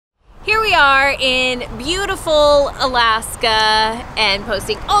we are in beautiful Alaska and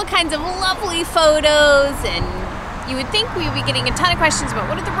posting all kinds of lovely photos, and you would think we would be getting a ton of questions about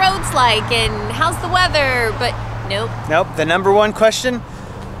what are the roads like and how's the weather, but nope. Nope, the number one question,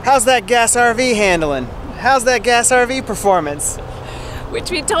 how's that gas RV handling? How's that gas RV performance?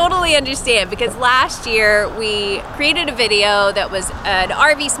 Which we totally understand, because last year we created a video that was an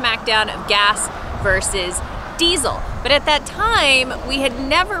RV smackdown of gas versus diesel. But at that time, we had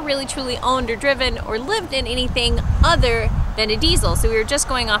never really truly owned or driven or lived in anything other than a diesel. So we were just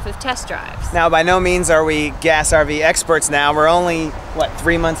going off of test drives. Now, by no means are we gas RV experts now. We're only, what,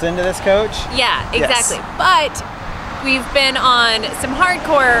 3 months into this coach? Yeah, exactly. Yes. But we've been on some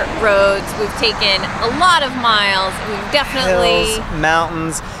hardcore roads. We've taken a lot of miles. We've definitely... Hills,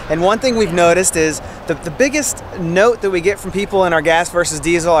 mountains. And one thing we've noticed is the biggest note that we get from people in our gas versus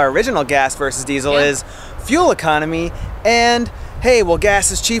diesel, our original gas versus diesel, is fuel economy and, hey, well,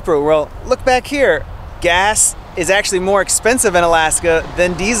 gas is cheaper. Well, look back here. Gas is actually more expensive in Alaska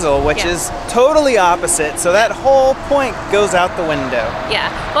than diesel, which is totally opposite. So that whole point goes out the window.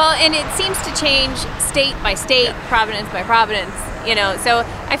 Yeah, well, and it seems to change state by state, province by province, you know, so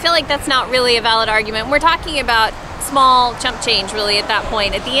I feel like that's not really a valid argument. We're talking about small chump change really at that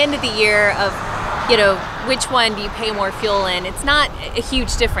point, at the end of the year of, you know, which one do you pay more fuel in? It's not a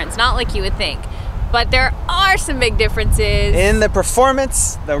huge difference, not like you would think. But there are some big differences. In the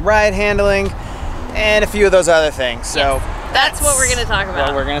performance, the ride handling, and a few of those other things. So that's what we're gonna talk about.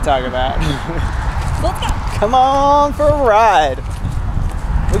 What we're gonna talk about. Let's go. Come on for a ride.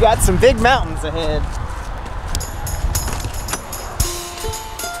 We got some big mountains ahead.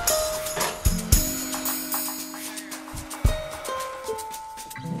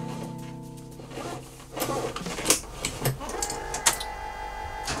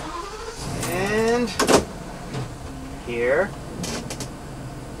 And here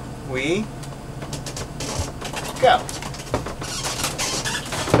we go.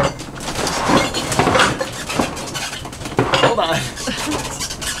 Hold on.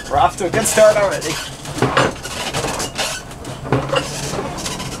 We're off to a good start already.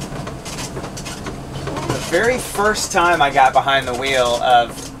 The very first time I got behind the wheel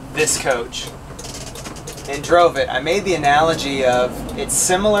of this coach and drove it, I made the analogy of it's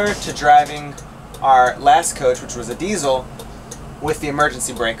similar to driving our last coach, which was a diesel, with the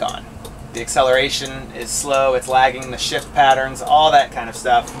emergency brake on. The acceleration is slow, it's lagging, the shift patterns, all that kind of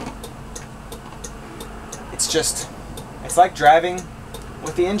stuff. It's like driving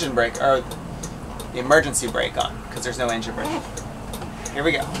with the engine brake, or the emergency brake on, because there's no engine brake. Here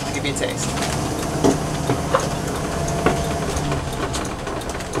we go, I'll give you a taste.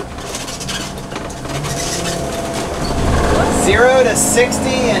 Zero to 60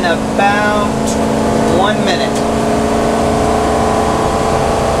 in about 1 minute.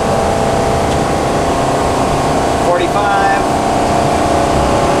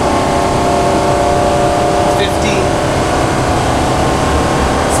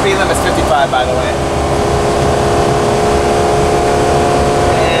 Speed limit's 55, by the way.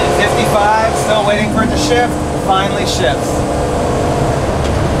 And 55, still waiting for it to shift, finally shifts.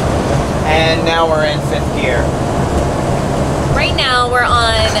 And now we're in 5th gear. Right now we're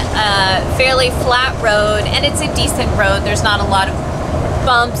on a fairly flat road, and it's a decent road. There's not a lot of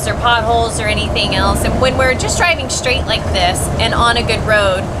bumps or potholes or anything else. And when we're just driving straight like this and on a good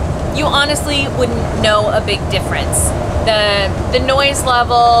road, you honestly wouldn't know a big difference. The noise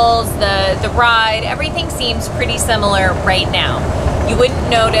levels, the ride, everything seems pretty similar right now. You wouldn't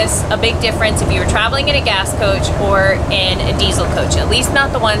notice a big difference if you were traveling in a gas coach or in a diesel coach, at least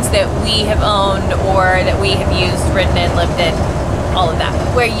not the ones that we have owned or that we have used, ridden in, lived in, all of that.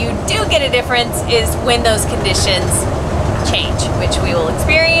 Where you do get a difference is when those conditions change, which we will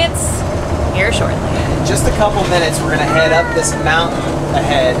experience here shortly. In just a couple minutes, we're gonna head up this mountain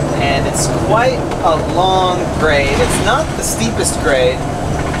ahead, and it's quite a long grade. It's not the steepest grade,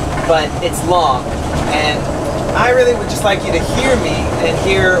 but it's long. And I really would just like you to hear me and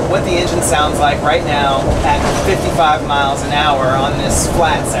hear what the engine sounds like right now at 55 miles an hour on this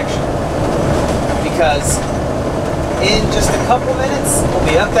flat section. Because in just a couple minutes, we'll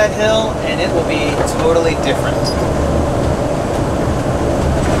be up that hill and it will be totally different.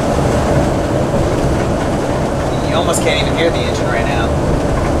 You almost can't even hear the engine right now.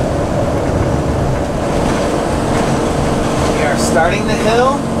 We are starting the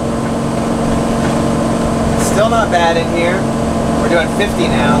hill. Still not bad in here. We're doing 50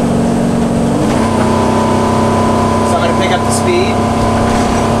 now. So I'm going to pick up the speed.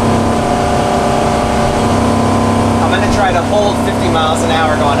 I'm going to try to hold 50 miles an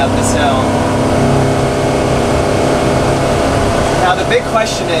hour going up this hill. Now the big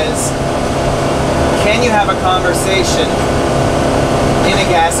question is, can you have a conversation in a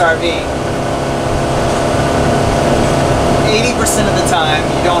gas RV? 80% of the time,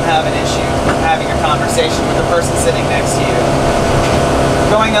 you don't have an issue having a conversation with the person sitting next to you.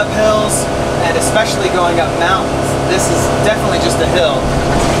 Going up hills, and especially going up mountains, this is definitely just a hill.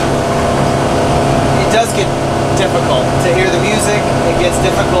 It does get difficult to hear the music. It gets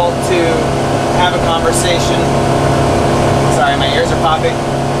difficult to have a conversation. Sorry, my ears are popping.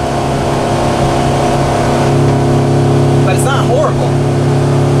 But it's not horrible.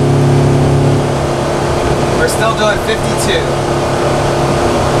 We're still doing 52.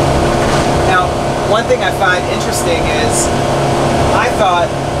 Now, one thing I find interesting is I thought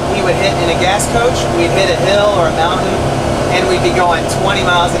we would hit in a gas coach, we'd hit a hill or a mountain, and we'd be going 20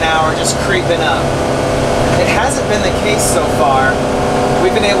 miles an hour just creeping up. It hasn't been the case so far.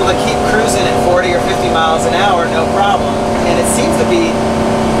 We've been able to keep cruising at 40 or 50 miles an hour, no problem. And it seems to be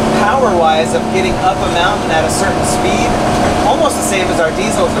power-wise of getting up a mountain at a certain speed, almost the same as our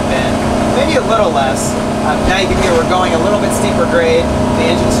diesels have been, maybe a little less. Now you can hear we're going a little bit steeper grade, the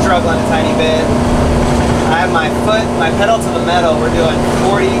engine's struggling a tiny bit. I have my pedal to the metal, we're doing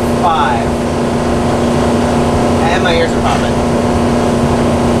 45. And my ears are popping.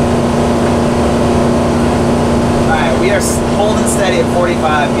 Alright, we are holding steady at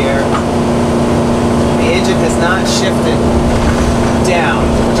 45 here. The engine has not shifted down,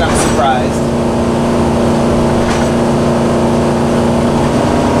 which I'm surprised.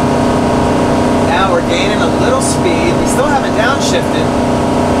 Now we're gaining a little speed. We still haven't downshifted.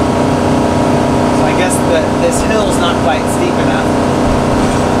 So I guess this hill's not quite steep enough.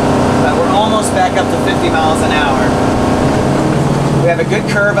 But we're almost back up to 50 miles an hour. We have a good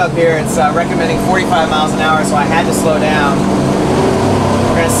curve up here. It's recommending 45 miles an hour, so I had to slow down.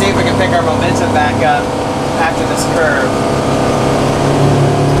 We're going to see if we can pick our momentum back up after this curve.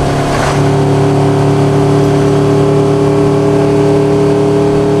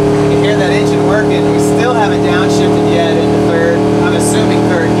 You can hear that engine working. We still haven't downshifted yet into third, I'm assuming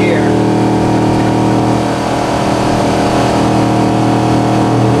third gear.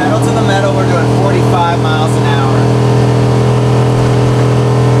 Pedal to the metal, we're doing 45 miles an hour.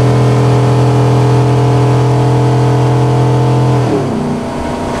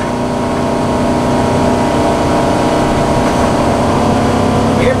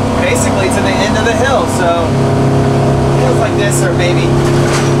 So hills like this are maybe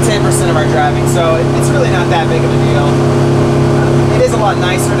 10% of our driving, so it's really not that big of a deal. It is a lot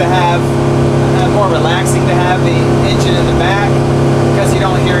nicer to have, more relaxing to have the engine in the back because you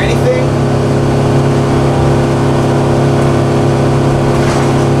don't hear anything.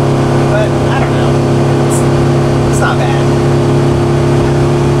 But I don't know, it's not bad.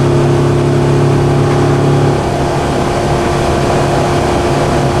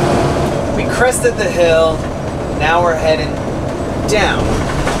 Crested the hill, now we're heading down,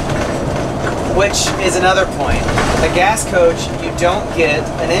 which is another point. The gas coach, you don't get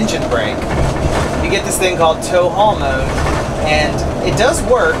an engine brake. You get this thing called tow haul mode, and it does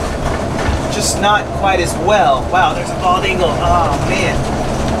work, just not quite as well. Wow, there's a bald eagle, oh man.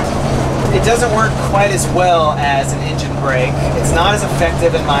 It doesn't work quite as well as an engine brake. It's not as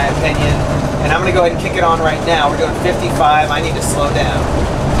effective in my opinion, and I'm gonna go ahead and kick it on right now. We're doing 55, I need to slow down.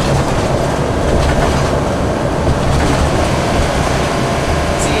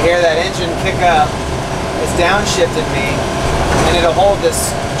 Hear that engine kick up, it's downshifted me, and it'll hold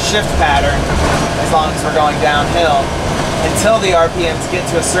this shift pattern as long as we're going downhill until the RPMs get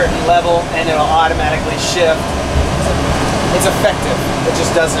to a certain level and it'll automatically shift. It's effective, it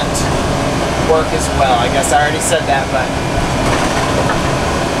just doesn't work as well. I guess I already said that, but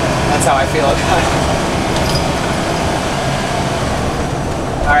that's how I feel about it.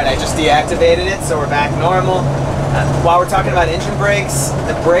 Alright, I just deactivated it, so we're back normal. While we're talking about engine brakes,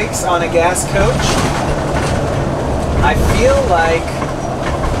 the brakes on a gas coach, I feel like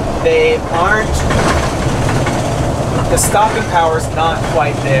they aren't, the stopping power is not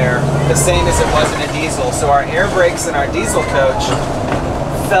quite there, the same as it was in a diesel. So our air brakes in our diesel coach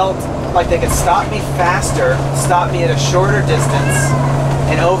felt like they could stop me faster, stop me at a shorter distance,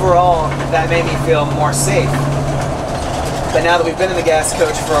 and overall that made me feel more safe. But now that we've been in the gas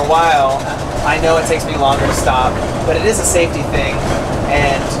coach for a while, I know it takes me longer to stop, but it is a safety thing,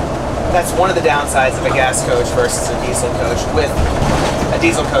 and that's one of the downsides of a gas coach versus a diesel coach with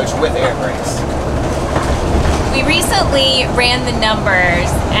air brakes. We recently ran the numbers,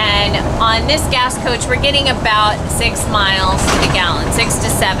 and on this gas coach we're getting about 6 miles to the gallon, 6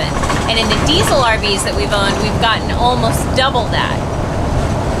 to 7. And in the diesel RVs that we've owned, we've gotten almost double that.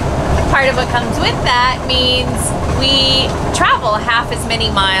 part of what comes with that means we travel half as many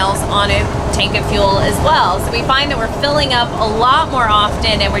miles on a tank of fuel as well. So we find that we're filling up a lot more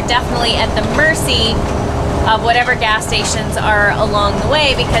often, and we're definitely at the mercy of whatever gas stations are along the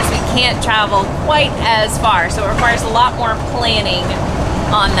way, because we can't travel quite as far. So it requires a lot more planning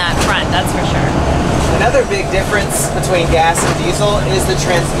on that front, that's for sure. Another big difference between gas and diesel is the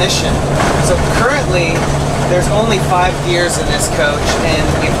transmission. So currently, there's only 5 gears in this coach, and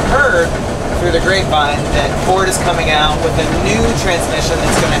we've heard through the grapevine that Ford is coming out with a new transmission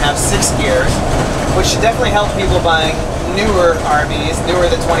that's going to have 6 gears, which should definitely help people buying newer RVs, newer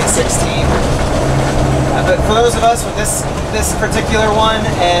than 2016. But for those of us with this particular one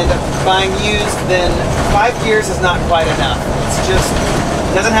and buying used, then 5 gears is not quite enough. It's just,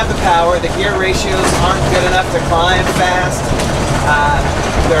 it doesn't have the power. The gear ratios aren't good enough to climb fast.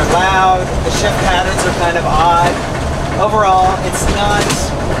 They're loud. The shift patterns are kind of odd. Overall, it's not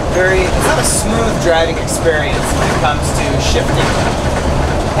a smooth driving experience when it comes to shifting.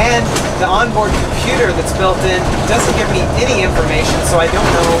 And the onboard computer that's built in doesn't give me any information, so I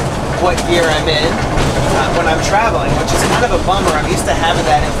don't know what gear I'm in when I'm traveling, which is kind of a bummer. I'm used to having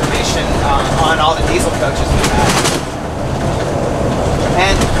that information on all the diesel coaches we've had.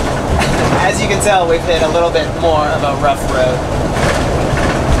 And as you can tell, we've hit a little bit more of a rough road.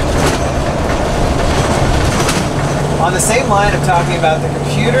 On the same line of talking about the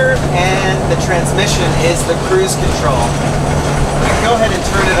computer and the transmission is the cruise control. I'm going to go ahead and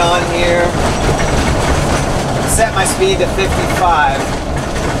turn it on here. Set my speed to 55.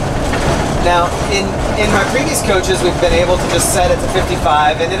 Now, in my previous coaches, we've been able to just set it to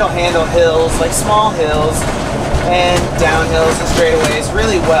 55, and it'll handle hills, like small hills, and downhills and straightaways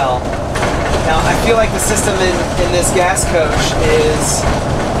really well. Now, I feel like the system in this gas coach is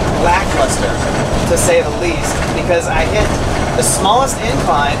lackluster, to say the least, because I hit the smallest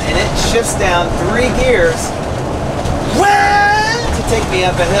incline, and it shifts down 3 gears to take me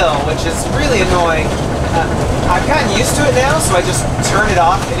up a hill, which is really annoying. I've gotten used to it now, so I just turn it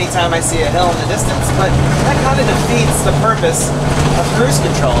off anytime I see a hill in the distance, but that kind of defeats the purpose of cruise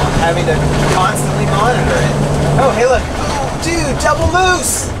control, having to constantly monitor it. Oh, hey look. Oh, dude, double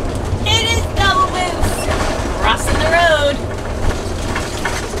moose! It is double moose! Crossing the road.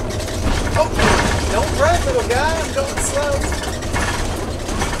 Oh, don't run, little guy. I'm going slow.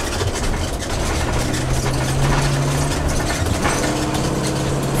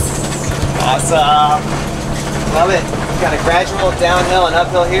 Awesome. Love it. Got a gradual downhill and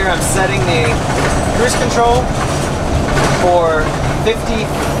uphill here. I'm setting the cruise control for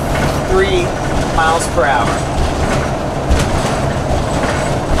 53 miles per hour.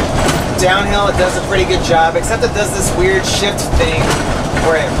 Downhill, it does a pretty good job, except it does this weird shift thing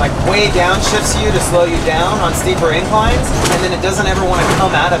where it like way downshifts you to slow you down on steeper inclines, and then it doesn't ever want to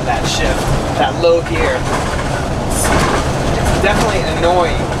come out of that shift, that low gear. It's definitely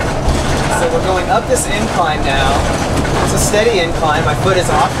annoying. So we're going up this incline now. It's a steady incline. My foot is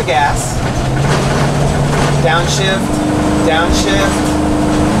off the gas. Downshift, downshift,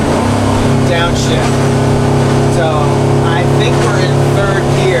 downshift. So I think we're in 3rd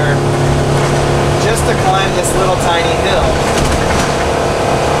gear just to climb this little tiny hill.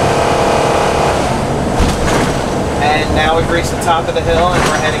 And now we've reached the top of the hill and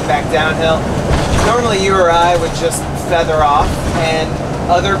we're heading back downhill. Normally you or I would just feather off, and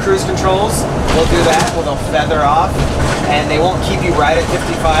other cruise controls will do that, well they'll feather off and they won't keep you right at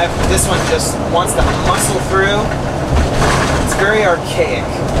 55. This one just wants to muscle through. It's very archaic.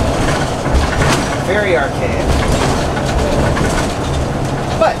 Very archaic.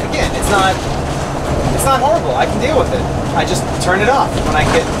 But again, it's not horrible. I can deal with it. I just turn it off when I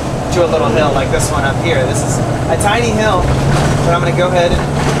get to a little hill like this one up here. This is a tiny hill, but I'm going to go ahead and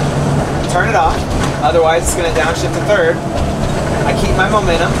turn it off. Otherwise, it's going to downshift to 3rd. I keep my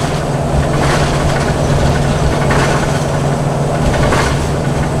momentum.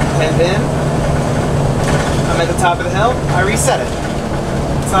 And then I'm at the top of the hill. I reset it.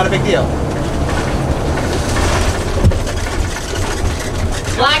 It's not a big deal.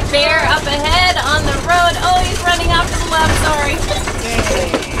 Black bear up ahead on the road. Oh, he's running off to the left, sorry.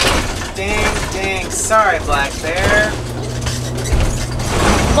 Dang. Sorry, black bear.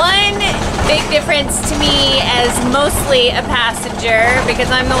 One big difference to me as mostly a passenger,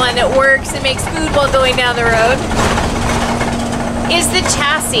 because I'm the one that works and makes food while going down the road, is the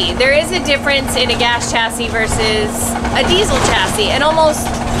chassis. There is a difference in a gas chassis versus a diesel chassis, and almost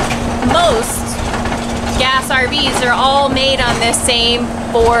most gas RVs are all made on this same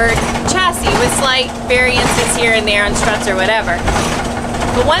Ford chassis with slight variances here and there on struts or whatever.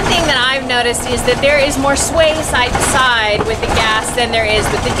 But one thing that I've noticed is that there is more sway side to side with the gas than there is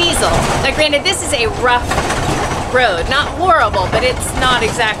with the diesel. Now granted, this is a rough road. Not horrible, but it's not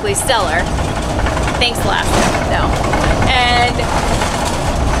exactly stellar. Thanks, Alaska. No. And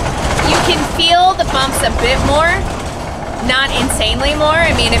you can feel the bumps a bit more. Not insanely more.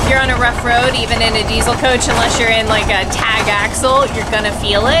 I mean, if you're on a rough road, even in a diesel coach, unless you're in like a tag axle, you're gonna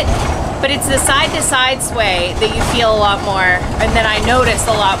feel it. But it's the side-to-side sway that you feel a lot more, and then I notice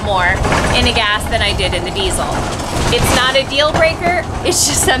a lot more in a gas than I did in the diesel. It's not a deal breaker, it's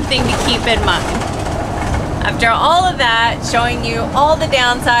just something to keep in mind. After all of that, showing you all the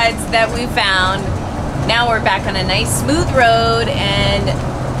downsides that we found, now we're back on a nice smooth road and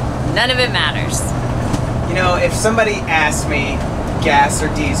none of it matters. You know, if somebody asked me gas or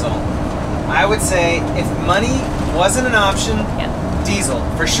diesel, I would say if money wasn't an option, Yeah. diesel,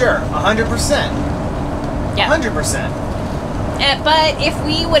 for sure, 100%. Yeah. 100%. But if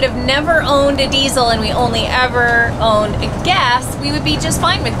we would have never owned a diesel and we only ever owned a gas, we would be just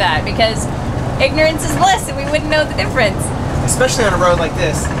fine with that because ignorance is bliss and we wouldn't know the difference. Especially on a road like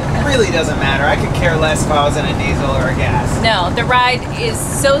this, it really doesn't matter. I could care less if I was in a diesel or a gas. No, the ride is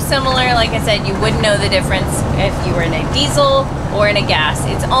so similar. Like I said, you wouldn't know the difference if you were in a diesel or in a gas.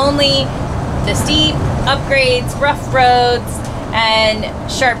 It's only the steep upgrades, rough roads, and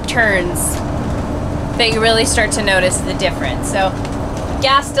sharp turns that you really start to notice the difference. So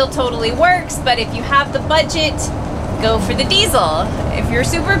gas still totally works, but if you have the budget, go for the diesel. If you're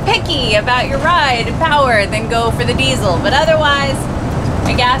super picky about your ride and power, then go for the diesel. But otherwise,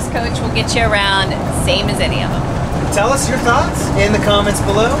 a gas coach will get you around same as any of them. Tell us your thoughts in the comments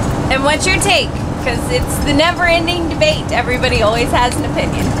below. And what's your take? Because it's the never-ending debate. Everybody always has an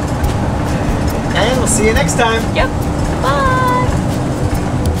opinion. And we'll see you next time. Yep.